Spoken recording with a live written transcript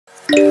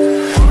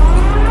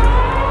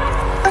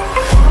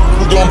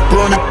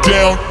burn it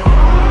down?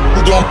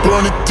 We gon'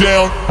 burn it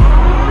down.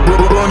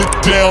 Burn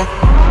it down.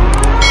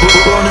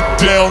 Burn it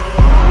down.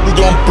 We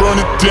gon' burn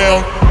it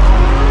down.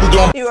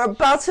 You're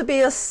about to be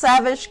a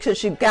savage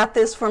because you got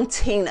this from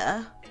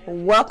Tina.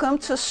 Welcome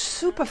to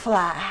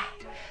SHOEPERFLY.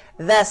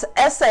 That's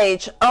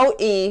SHOEPER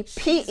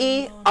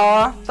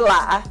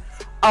fly.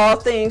 All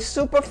things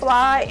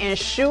Superfly in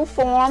shoe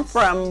form,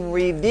 from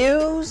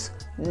reviews,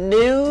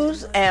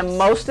 news, and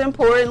most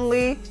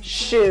importantly,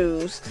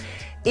 shoes.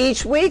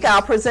 Each week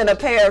I'll present a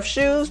pair of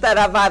shoes that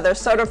I've either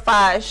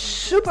certified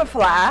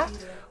Superfly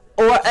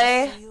or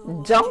a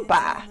don't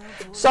buy.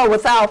 So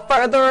without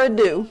further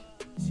ado,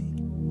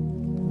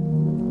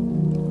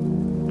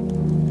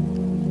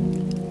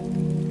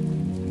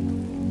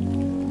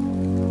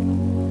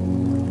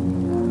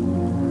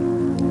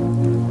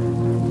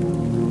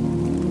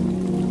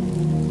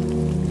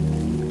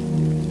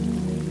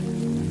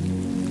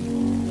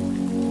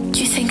 do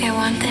you think I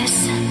want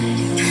this?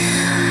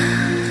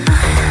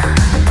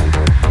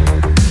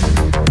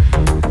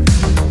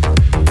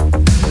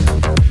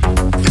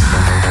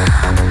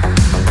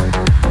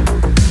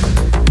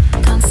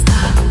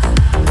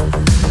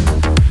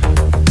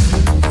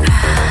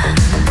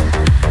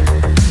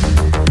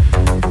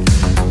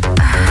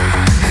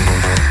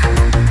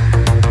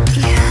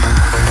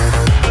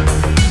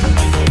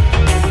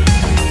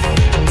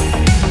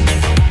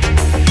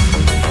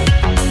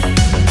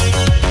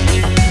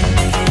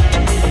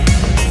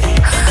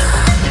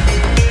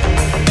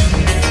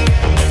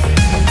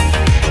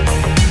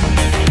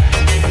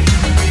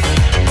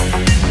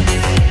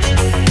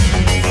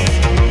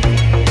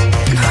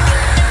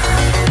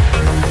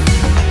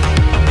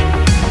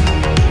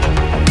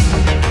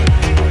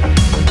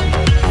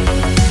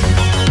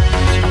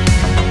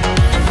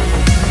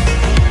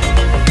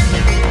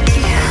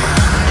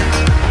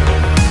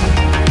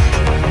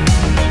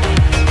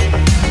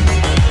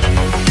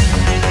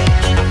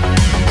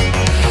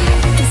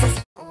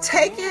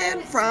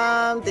 taken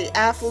from the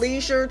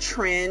athleisure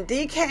trend,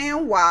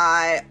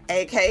 DKNY,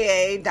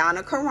 aka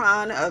Donna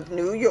Karan of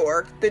New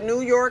York, the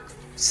New York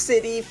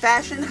City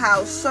fashion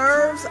house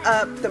serves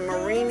up the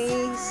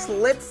Marini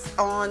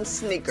Slip-On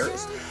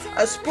Sneakers,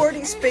 a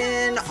sporty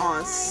spin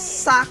on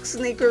sock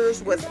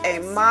sneakers with a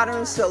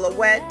modern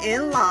silhouette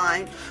in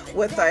line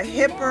with a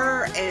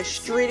hipper and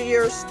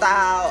streetier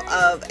style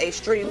of a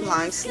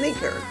streamlined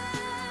sneaker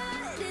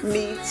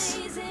meets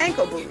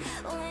ankle boot,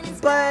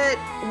 but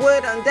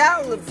would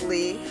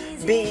undoubtedly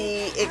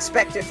be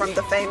expected from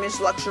the famous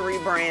luxury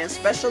brand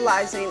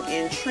specializing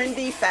in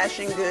trendy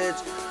fashion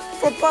goods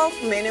for both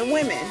men and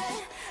women.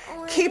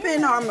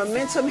 Keeping our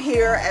momentum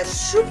here at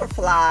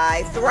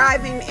SHOEPERFLY,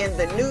 thriving in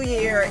the new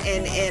year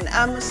and in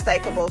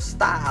unmistakable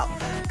style,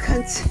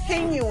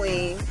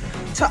 continuing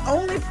to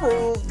only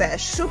prove that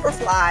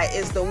SHOEPERFLY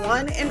is the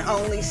one and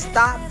only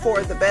stop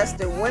for the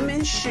best in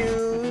women's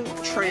shoe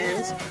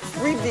trends,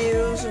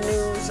 reviews,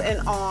 news, and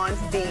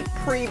on-feet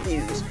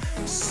previews,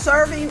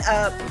 serving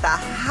up the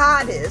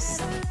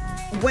hottest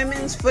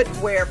women's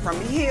footwear from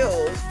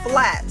heels,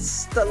 flats,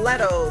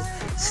 stilettos,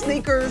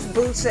 sneakers,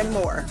 boots, and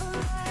more.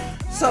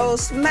 So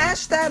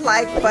smash that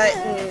like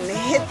button,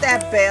 hit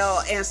that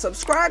bell, and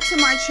subscribe to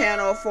my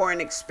channel for an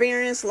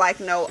experience like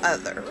no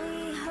other.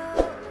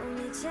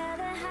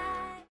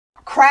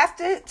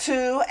 Crafted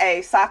to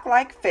a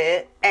sock-like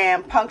fit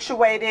and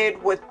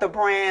punctuated with the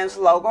brand's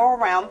logo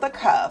around the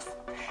cuff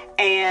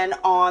and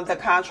on the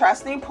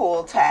contrasting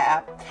pull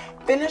tab,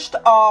 finished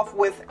off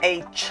with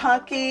a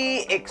chunky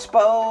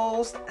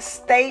exposed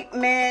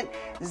statement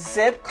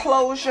zip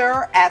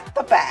closure at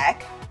the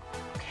back.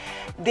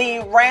 The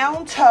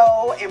round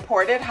toe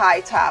imported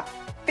high top,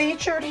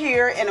 featured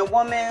here in a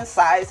woman's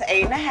size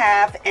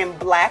 8.5 in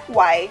black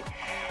white,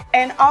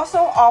 and also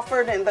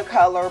offered in the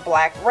color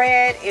black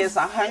red, is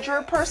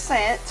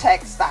 100%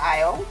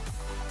 textile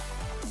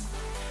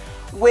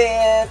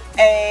with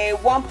a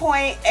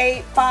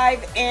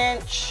 1.85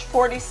 inch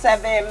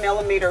 47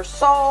 millimeter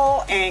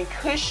sole and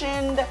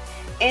cushioned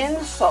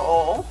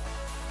insole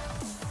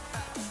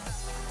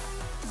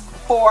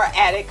for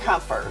added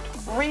comfort.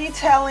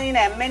 Retailing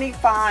at many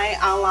fine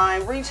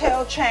online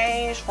retail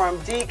chains, from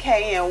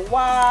DKNY.com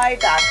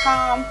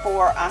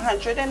for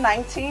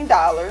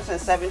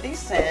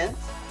 $119.70,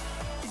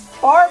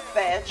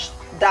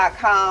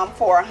 Farfetch.com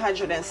for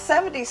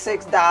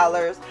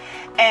 $176,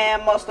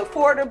 and most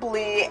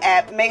affordably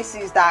at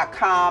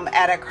Macy's.com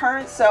at a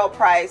current sale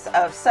price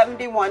of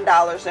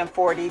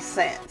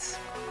 $71.40.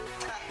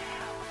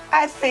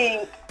 I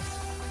think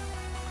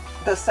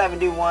the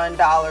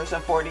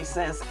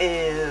 $71.40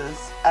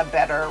 is a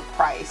better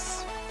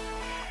price.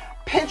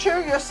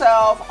 Picture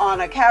yourself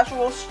on a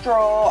casual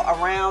stroll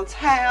around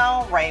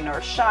town, rain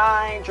or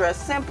shine,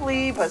 dressed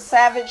simply but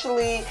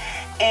savagely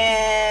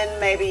in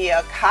maybe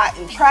a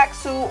cotton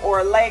tracksuit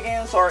or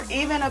leggings, or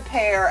even a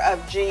pair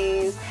of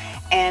jeans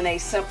and a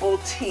simple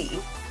tee.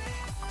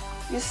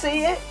 You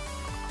see it?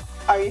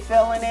 Are you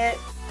feeling it?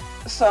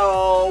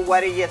 So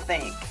what do you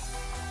think?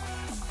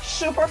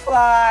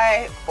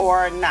 SHOEPERFLY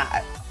or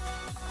not?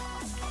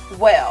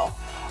 Well,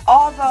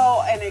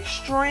 although an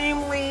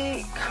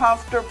extremely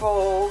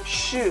comfortable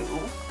shoe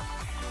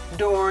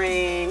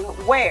during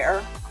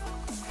wear.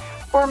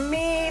 For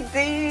me,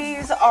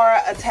 these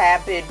are a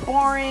tad bit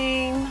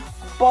boring,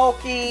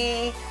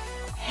 bulky,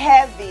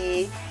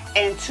 heavy,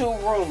 and too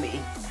roomy.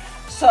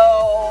 So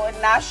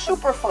not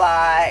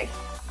SHOEPERFLY,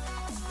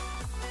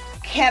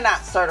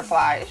 cannot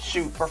certify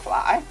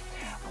SHOEPERFLY,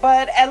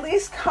 but at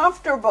least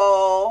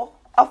comfortable,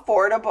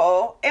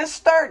 affordable, and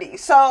sturdy.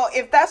 So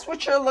if that's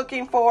what you're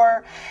looking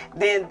for,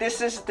 then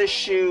this is the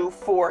shoe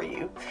for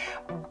you.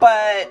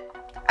 But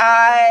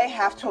I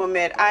have to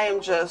admit, I am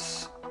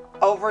just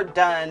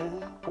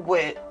overdone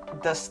with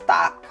the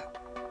stock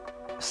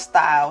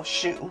style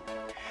shoe.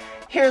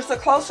 Here's a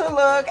closer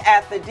look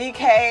at the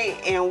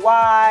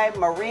DKNY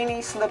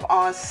Marini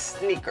Slip-On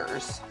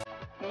Sneakers.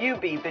 You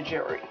be the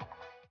jury.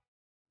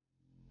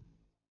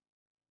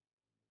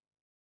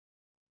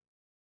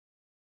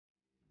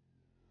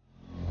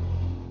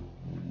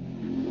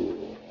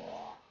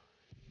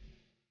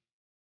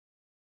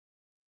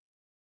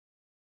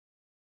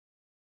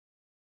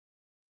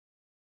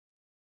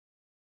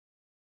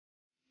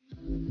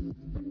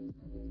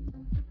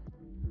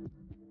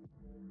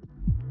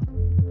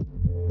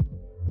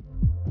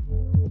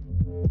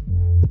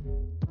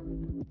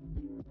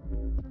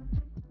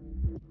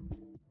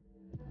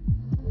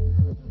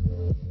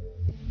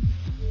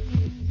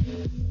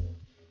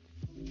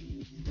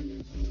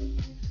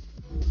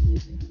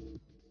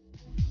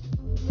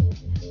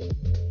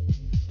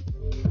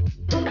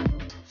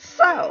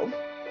 So,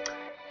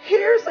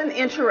 here's an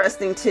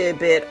interesting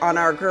tidbit on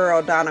our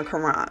girl Donna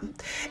Karan.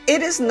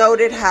 It is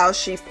noted how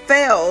she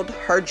failed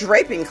her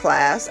draping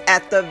class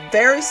at the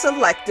very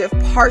selective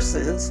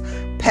Parsons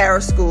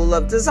Paris School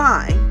of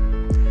Design,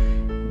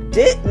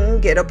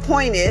 didn't get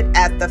appointed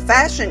at the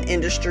fashion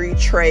industry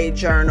trade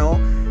journal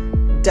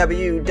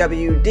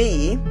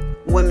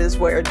WWD, Women's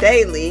Wear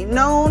Daily,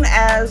 known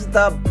as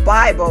the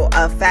Bible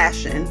of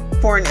fashion,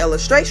 for an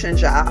illustration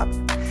job,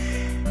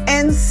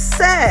 and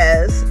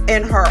says,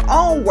 in her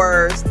own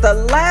words, the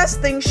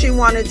last thing she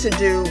wanted to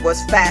do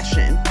was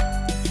fashion,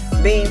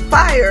 being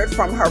fired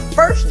from her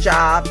first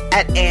job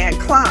at Anne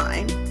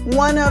Klein,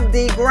 one of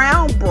the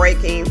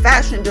groundbreaking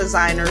fashion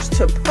designers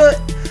to put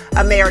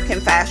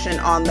American fashion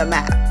on the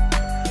map.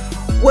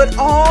 With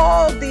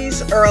all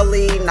these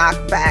early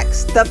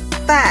knockbacks, the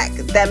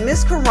fact that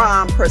Miss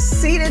Karan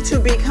proceeded to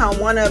become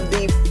one of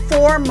the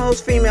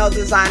foremost female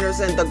designers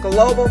in the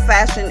global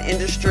fashion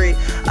industry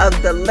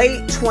of the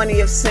late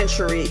 20th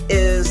century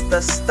is the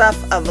stuff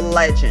of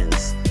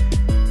legends.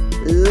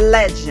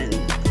 Legend.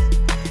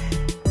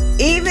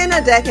 Even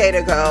a decade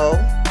ago,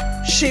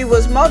 she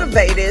was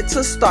motivated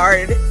to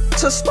start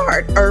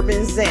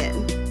Urban Zen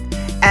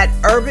at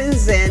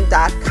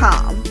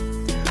urbanzen.com,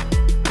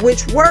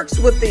 which works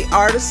with the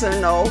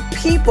artisanal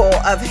people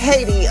of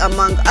Haiti,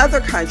 among other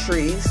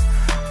countries,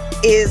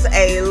 is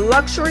a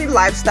luxury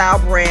lifestyle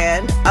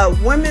brand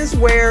of women's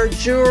wear,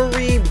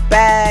 jewelry,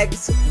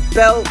 bags,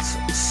 belts,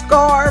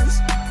 scarves,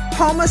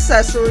 home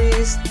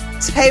accessories,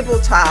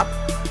 tabletop,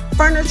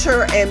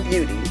 furniture, and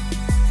beauty.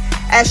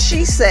 As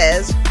she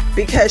says,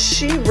 because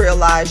she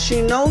realized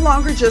she no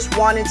longer just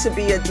wanted to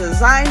be a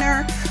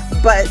designer,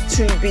 but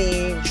to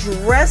be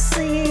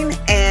dressing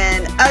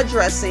and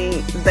addressing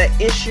the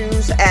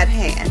issues at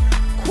hand,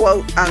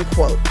 quote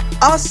unquote.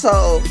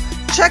 Also,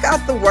 check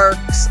out the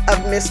works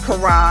of Miss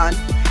Karan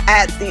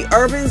at the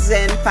Urban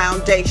Zen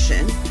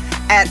Foundation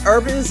at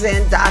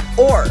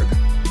urbanzen.org.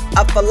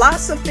 A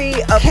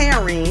Philosophy of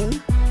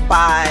Caring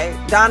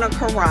by Donna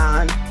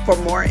Karan for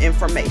more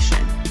information.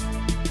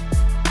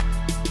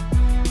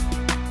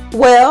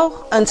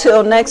 Well,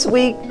 until next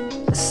week,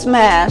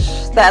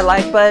 smash that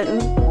like button,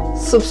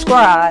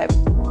 subscribe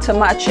to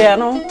my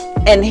channel,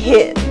 and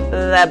hit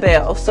that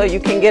bell so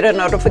you can get a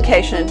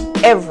notification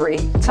every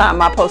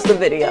time I post a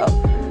video.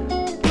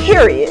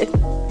 Period.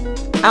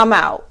 I'm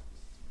out.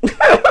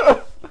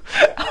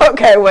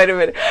 Okay, wait a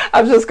minute.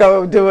 I'm just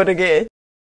going to do it again.